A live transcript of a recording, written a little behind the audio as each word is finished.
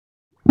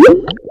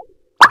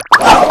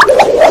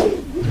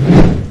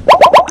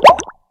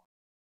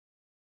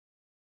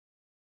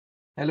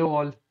Hello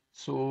all.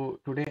 So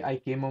today I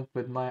came up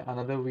with my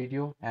another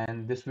video,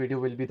 and this video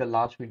will be the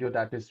last video,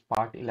 that is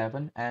part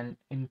 11. And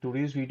in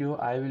today's video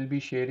I will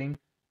be sharing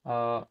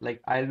I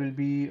will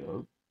be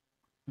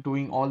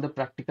doing all the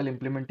practical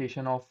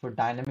implementation of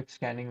dynamic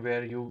scanning,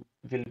 where you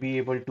will be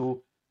able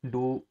to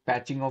do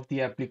patching of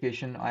the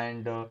application,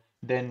 and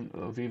then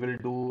we will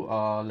do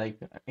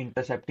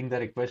intercepting the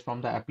request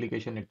from the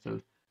application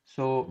itself.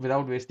 So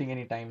without wasting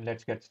any time,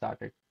 let's get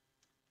started.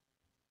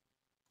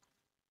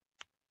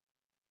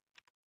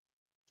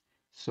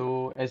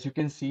 So as you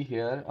can see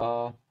here,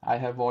 I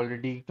have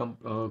already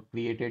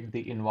created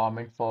the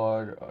environment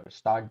for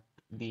start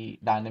the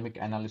dynamic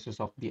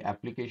analysis of the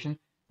application.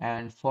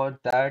 And for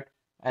that,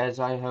 as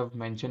I have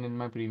mentioned in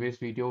my previous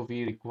video,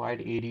 we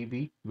required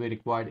ADB, we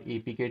required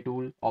APK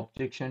tool,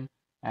 objection,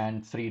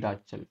 and Frida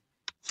itself.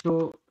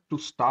 So to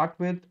start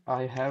with,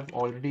 I have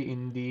already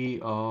in the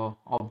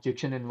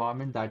objection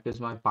environment, that is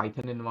my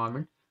Python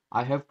environment,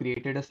 I have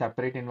created a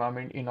separate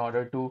environment in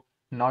order to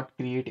not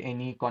create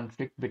any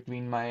conflict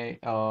between my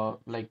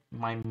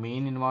my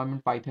main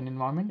environment Python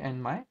environment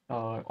and my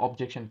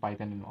objection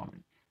Python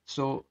environment.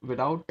 So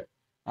without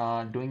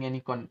doing any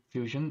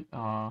confusion,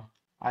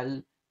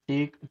 I'll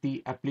take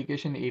the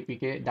application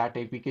APK. That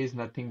APK is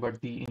nothing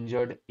but the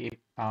injured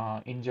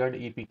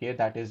APK,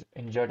 that is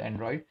injured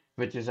Android,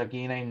 which is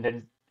again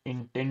an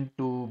intent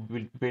to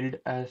build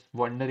as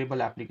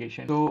vulnerable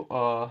application.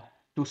 So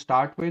to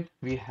start with,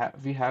 we have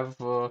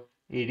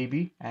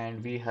ADB,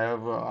 and we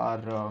have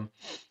our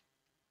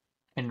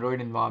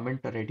Android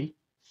environment ready.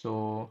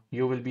 So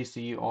you will be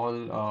see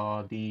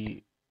all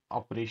the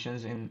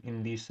operations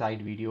in the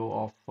side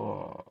video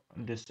of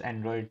this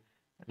Android,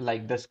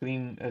 like the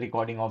screen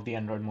recording of the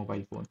Android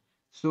mobile phone.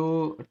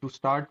 So to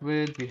start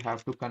with, we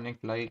have to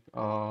connect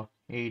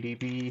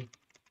ADB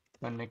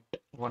connect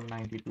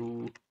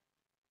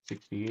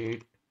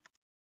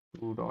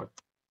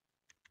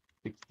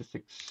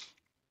 192.168.2.66.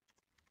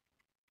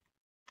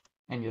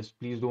 And yes,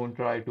 please don't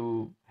try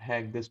to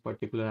hack this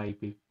particular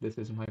IP. This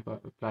is my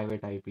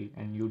private IP,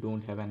 and you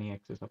don't have any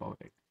access about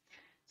it.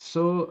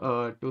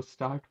 So to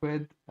start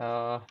with,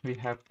 we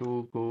have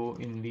to go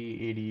in the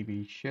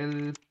ADB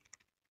shell.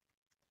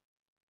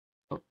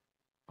 Oh,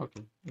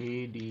 okay,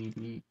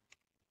 ADB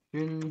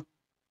shell.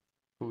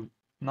 Cool.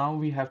 Now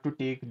we have to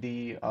take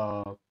the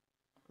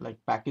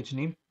package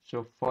name.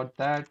 So for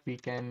that, we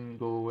can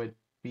go with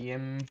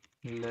pm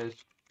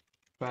list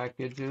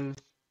packages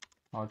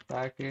or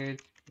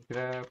package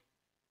grep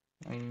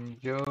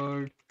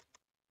injured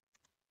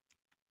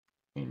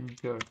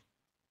injured.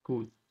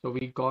 Cool. So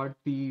we got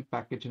the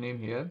package name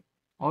here,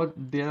 or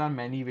there are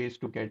many ways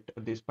to get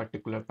this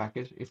particular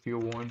package. If you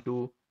want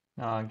to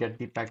get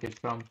the package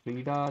from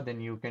Frida, then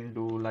you can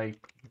do like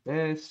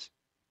this,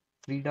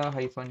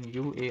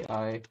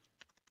 Frida-UAI,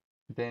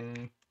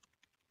 then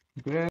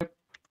grep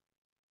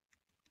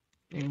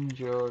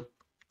injured.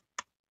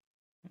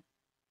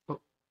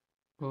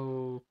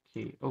 Oh,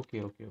 okay.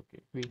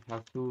 We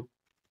have to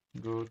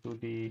go to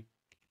the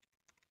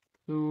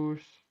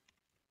source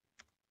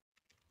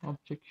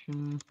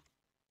objection,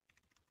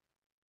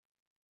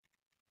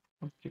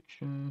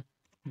 objection,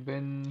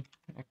 bin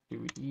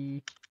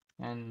activity,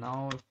 and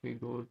now if we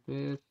go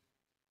this,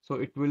 so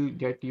it will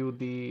get you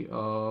the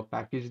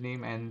package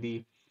name and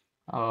the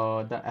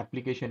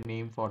application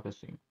name for the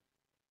same.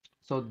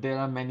 So there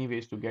are many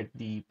ways to get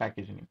the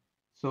package name.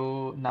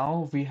 So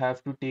now we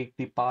have to take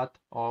the path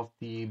of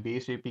the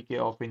base APK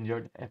of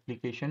injured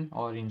application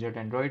or injured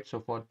Android.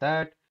 So for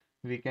that,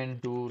 we can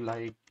do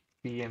like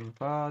pm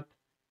path,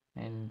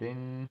 and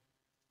then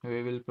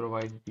we will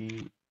provide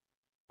the,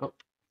 oh,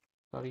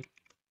 sorry.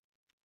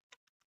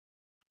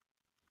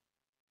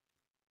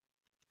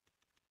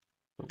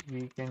 So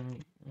we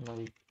can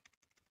like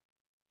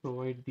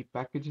provide the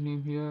package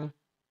name here,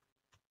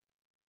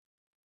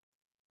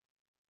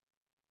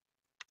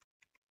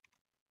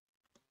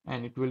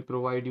 and it will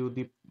provide you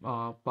the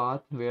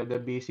path where the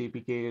base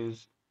APK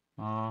is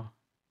uh,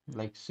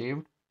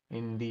 saved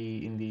in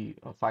the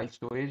file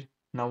storage.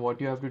 Now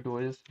what you have to do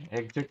is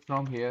exit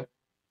from here.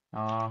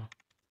 Uh,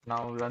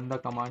 Now run the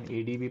command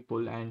adb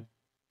pull and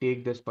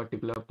take this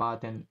particular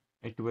path, and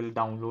it will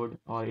download,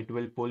 or it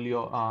will pull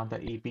your the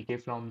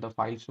APK from the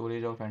file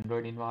storage of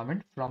Android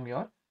environment from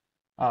your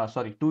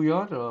sorry, to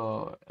your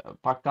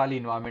Pakali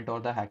environment, or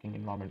the hacking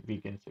environment, we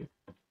can say,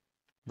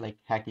 like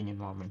hacking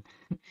environment.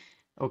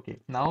 Okay,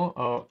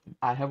 now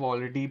I have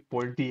already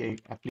pulled the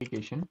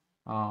application.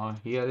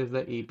 Here is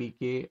the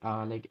APK,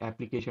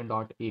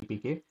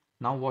 application.apk.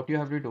 Now what you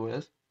have to do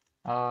is,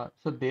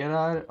 so there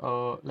are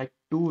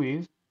two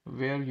ways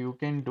where you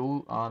can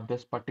do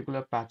this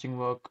particular patching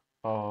work,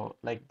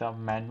 like the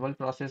manual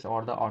process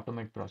or the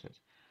automate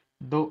process.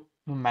 The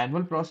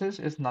manual process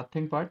is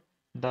nothing but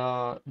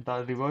the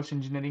reverse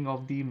engineering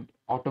of the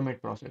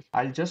automate process.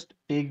 I'll just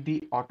take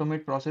the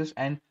automate process,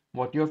 and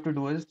what you have to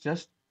do is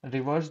just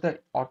reverse the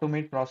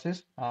automate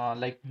process,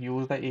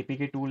 use the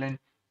APK tool, and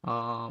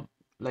uh,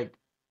 like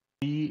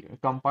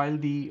compile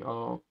the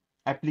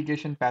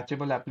application,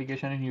 patchable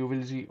application, and you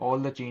will see all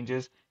the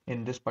changes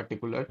in this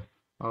particular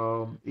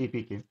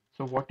APK.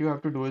 So what you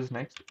have to do is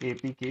next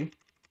APK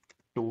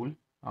tool,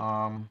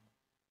 um,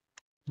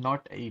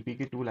 not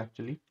APK tool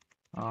actually,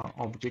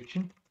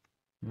 objection.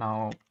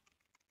 Now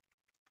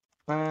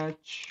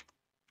patch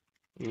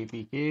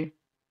APK.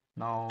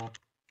 Now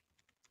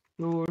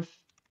source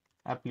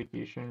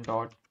application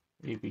dot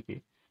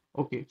APK.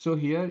 Okay, so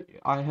here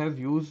I have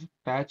used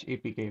patch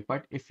APK,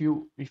 but if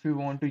you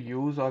want to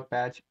use or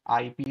patch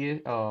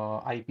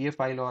IPA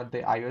file or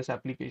the iOS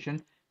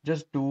application,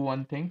 just do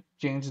one thing,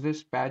 change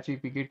this patch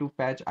APK to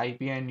patch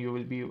IPA and you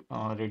will be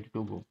ready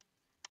to go.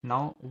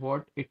 Now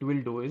what it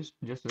will do is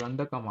just run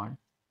the command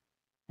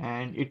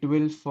and it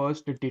will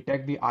first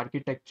detect the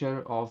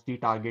architecture of the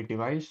target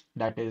device,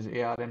 that is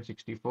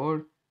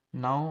ARM64.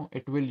 Now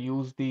it will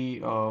use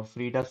the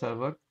Frida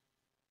server.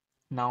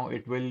 Now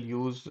it will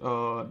use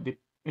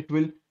it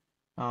will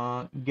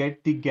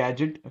get the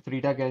gadget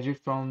Frida gadget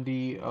from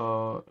the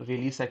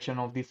release section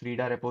of the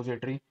Frida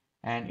repository,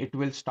 and it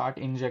will start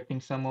injecting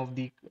some of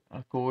the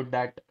code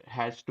that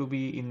has to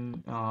be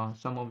in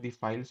some of the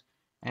files,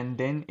 and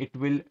then it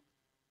will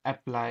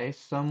apply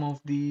some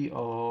of the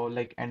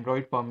like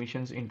Android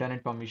permissions,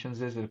 internet permissions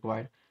is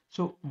required.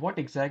 So what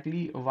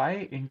exactly,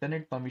 why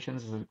internet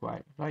permissions is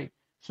required, right?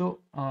 So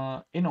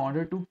in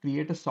order to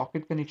create a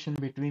socket connection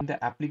between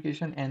the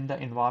application and the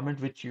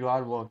environment which you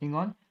are working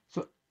on,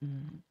 so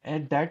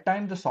at that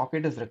time the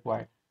socket is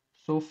required.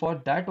 So for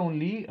that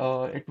only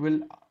it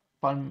will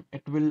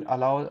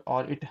allow,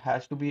 or it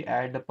has to be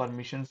add the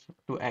permissions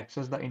to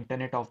access the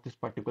internet of this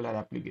particular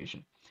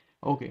application.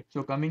 Okay,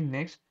 so coming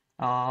next,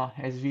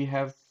 as we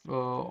have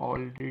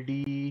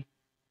already,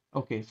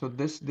 okay, so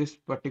this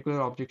particular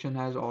objection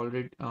has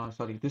already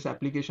sorry, this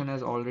application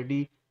has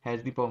already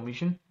has the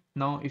permission.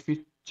 Now if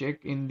we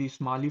check in the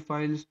Smalley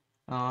files,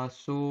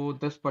 so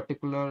this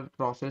particular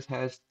process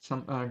has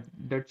some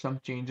did some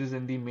changes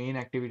in the main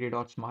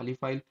activity.smalley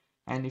file,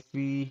 and if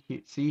we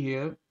see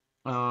here,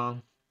 uh,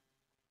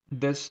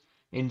 this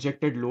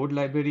injected load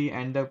library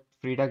and the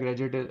Frida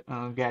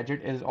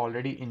gadget is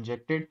already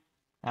injected,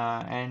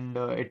 and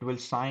it will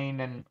sign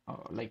and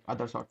like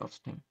other sort of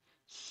thing.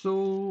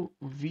 So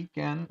we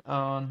can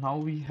now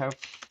we have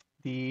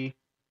the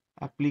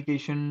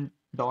application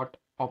dot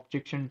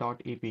objection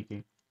dot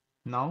APK.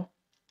 Now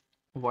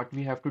what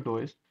we have to do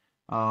is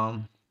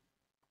um,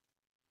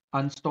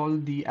 install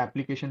the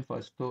application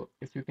first. So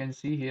if you can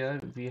see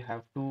here, we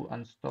have to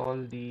install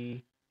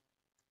the,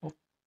 oops,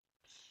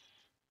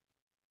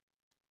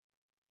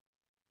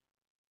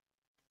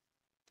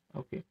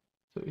 okay.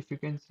 So if you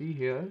can see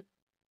here,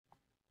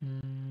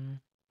 mm,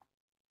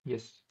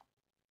 yes.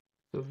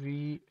 So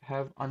we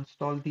have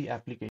installed the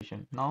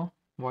application. Now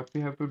what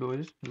we have to do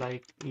is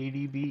like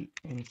adb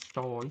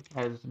install,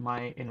 as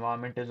my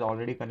environment is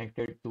already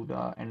connected to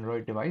the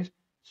Android device.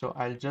 So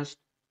I'll just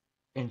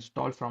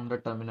install from the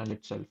terminal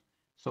itself.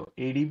 So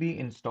adb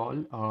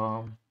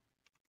install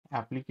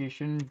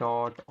application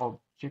dot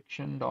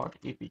objection dot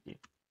apk.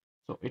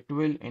 So it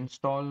will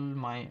install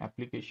my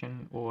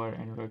application over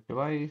Android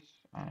device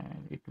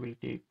and it will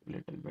take a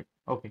little bit.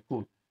 Okay,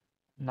 cool.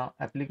 Now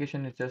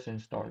application is just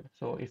installed.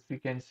 So if we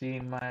can see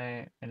in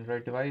my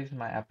Android device,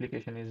 my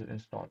application is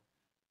installed.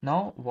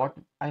 Now what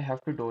I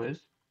have to do is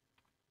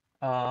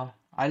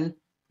I'll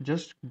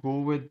just go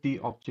with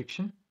the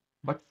objection,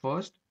 but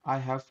first I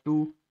have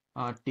to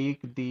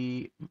take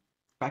the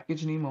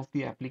package name of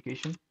the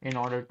application in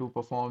order to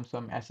perform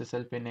some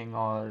SSL pinning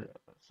or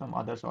some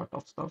other sort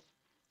of stuff.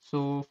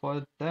 So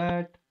for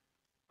that,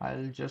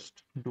 I'll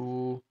just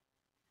do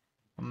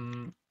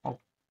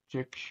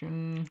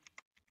objection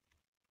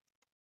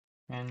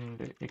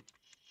and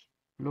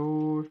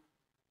explore.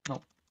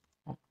 No,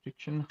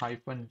 objection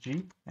hyphen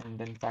G and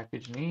then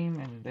package name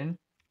and then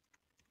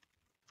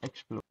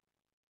explore.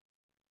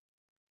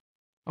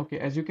 Okay,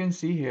 as you can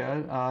see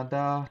here,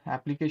 the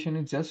application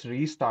is just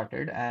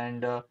restarted,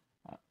 and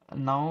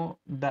now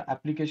the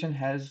application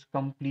has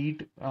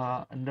complete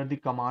under the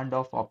command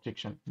of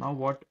objection. Now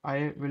what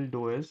I will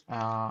do is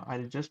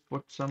I'll just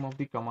put some of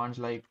the commands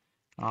like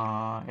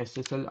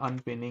SSL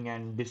unpinning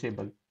and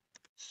disable.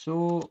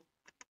 So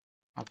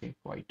okay,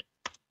 quite.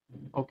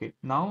 Okay,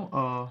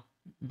 now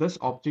this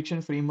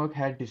objection framework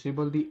had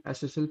disabled the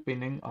SSL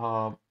pinning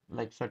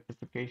like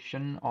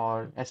certification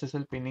or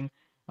SSL pinning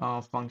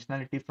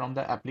functionality from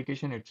the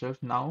application itself.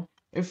 Now,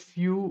 if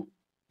you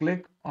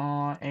click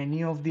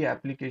any of the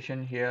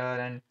application here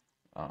and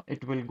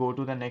it will go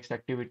to the next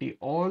activity,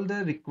 all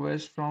the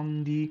requests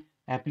from the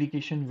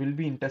application will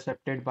be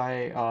intercepted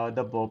by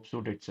the burp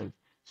suite itself.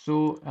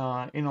 So,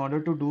 in order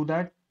to do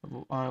that,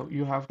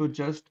 you have to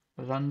just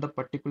run the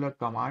particular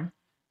command,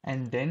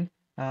 and then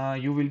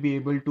you will be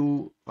able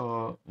to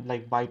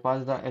like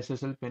bypass the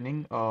SSL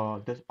pinning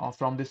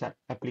from this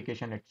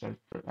application itself.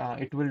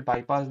 It will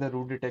bypass the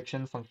root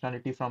detection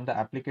functionality from the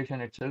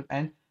application itself,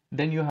 and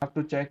then you have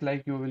to check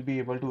like you will be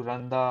able to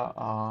run the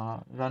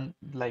run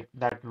like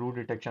that root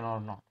detection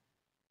or not.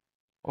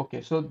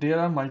 Okay, so there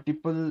are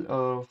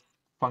multiple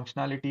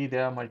functionality,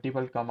 there are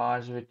multiple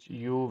commands which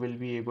you will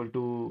be able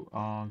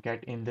to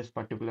get in this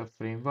particular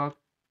framework.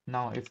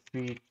 Now, if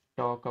we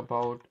talk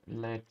about,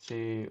 let's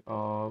say,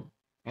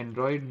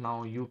 Android,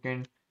 now you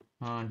can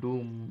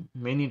do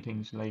many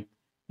things like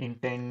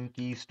intent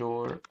key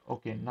store.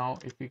 Okay, now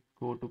if we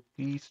go to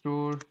key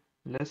store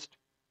list,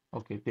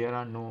 okay, there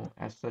are no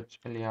as such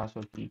alias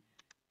or key.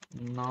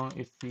 Now,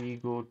 if we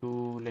go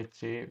to, let's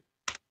say,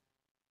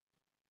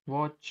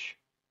 watch,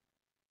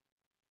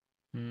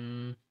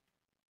 hmm,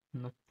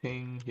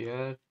 nothing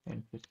here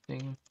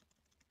interesting.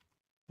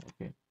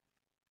 Okay,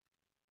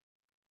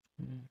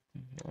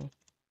 nothing here.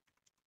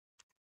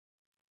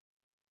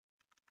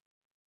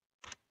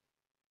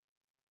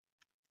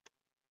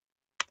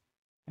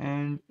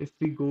 And if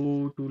we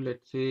go to,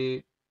 let's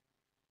say,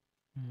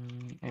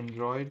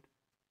 Android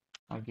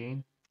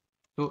again.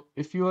 So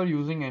if you are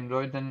using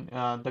Android, then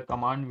the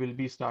command will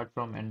be start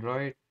from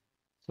Android.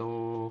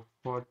 So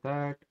for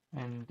that,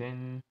 and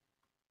then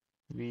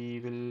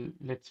we will,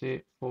 let's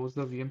say, force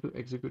the VM to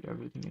execute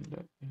everything in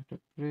the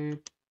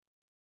interpret.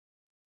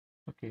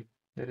 Okay,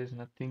 there is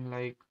nothing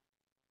like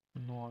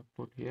no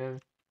output here.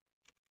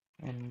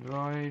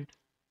 Android.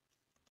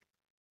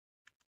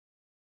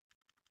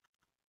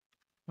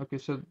 Okay,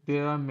 so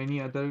there are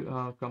many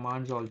other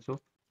commands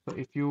also. So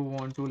if you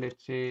want to,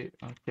 let's say,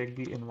 check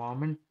the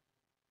environment,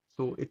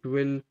 so it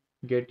will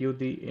get you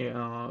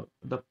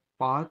the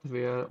path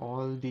where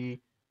all the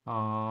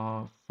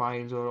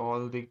files or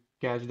all the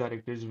cache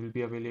directories will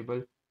be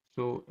available.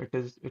 So it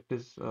is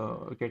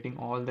getting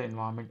all the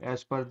environment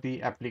as per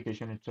the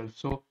application itself.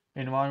 So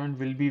environment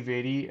will be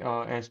vary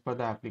as per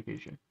the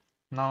application.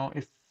 Now,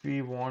 if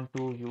we want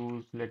to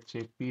use, let's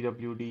say,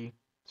 pwd,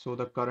 so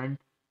the current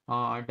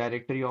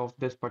directory of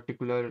this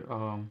particular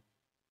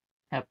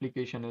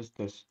application is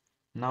this.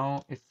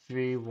 Now, if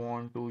we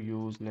want to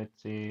use,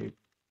 let's say,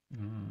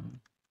 mm,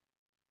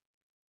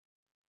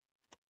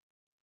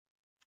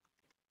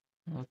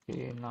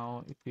 okay,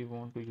 now if we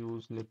want to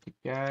use, let's say,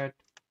 cat,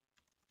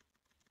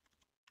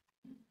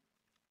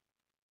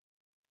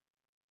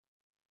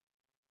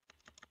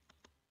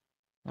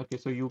 okay,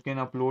 so you can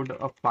upload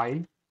a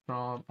file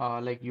from,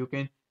 like you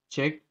can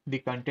check the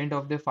content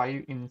of the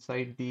file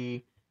inside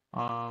the,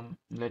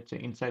 let's say,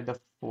 inside the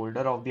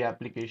folder of the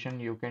application.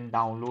 You can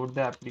download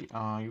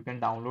you can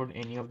download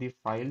any of the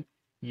file.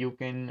 You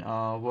can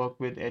work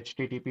with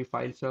HTTP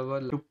file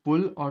server to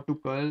pull or to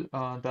curl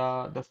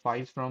the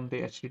files from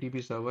the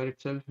HTTP server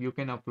itself. You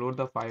can upload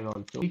the file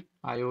also.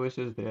 iOS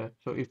is there.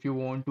 So if you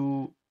want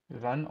to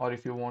run or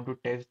if you want to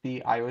test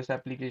the iOS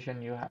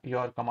application,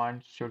 your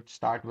command should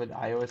start with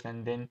iOS,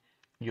 and then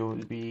you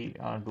will be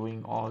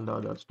doing all the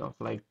other stuff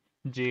like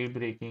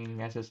jailbreaking,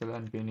 SSL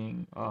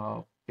unpinning,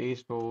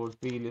 pasteboard,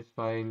 plist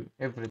file,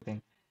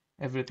 everything.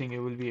 Everything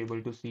you will be able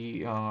to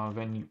see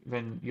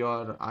when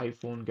your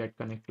iPhone get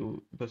connect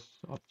to this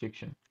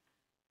objection.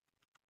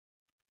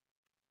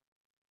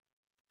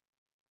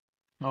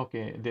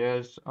 Okay,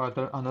 there's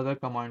another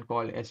command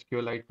called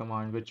SQLite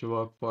command, which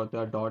work for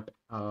the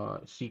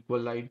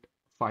SQLite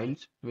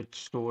files, which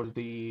store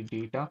the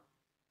data.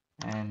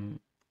 And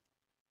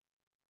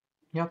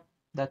yep,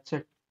 that's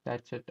it.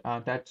 That's it.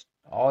 That's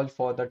all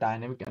for the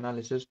dynamic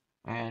analysis.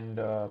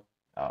 And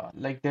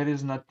like there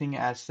is nothing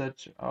as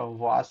such a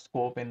vast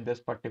scope in this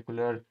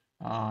particular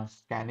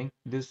scanning.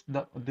 These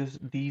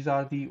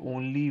are the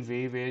only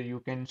way where you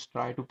can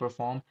try to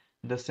perform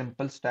the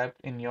simple step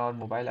in your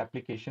mobile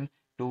application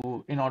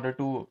to in order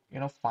to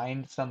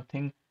find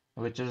something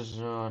which is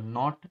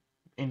not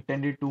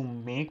intended to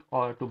make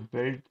or to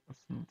build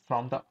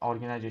from the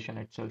organization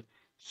itself.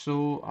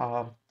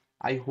 So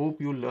I hope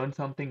you learn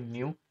something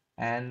new,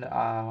 and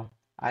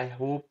I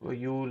hope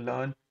you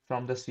learn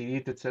from the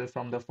series itself,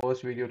 from the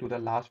first video to the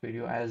last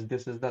video, as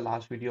this is the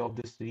last video of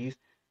this series.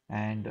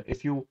 And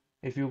if you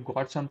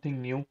got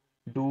something new,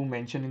 do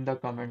mention in the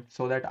comment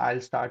so that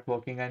I'll start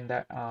working on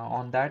that,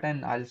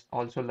 and I'll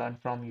also learn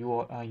from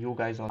you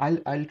guys.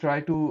 I'll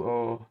try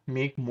to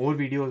make more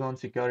videos on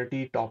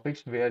security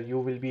topics where you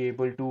will be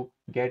able to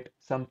get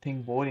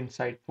something more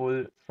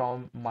insightful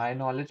from my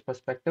knowledge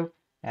perspective.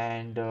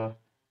 And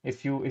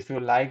if you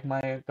like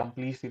my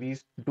complete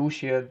series, do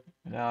share,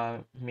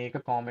 make a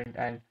comment,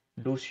 and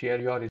do share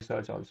your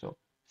research also.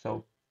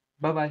 So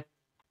bye bye.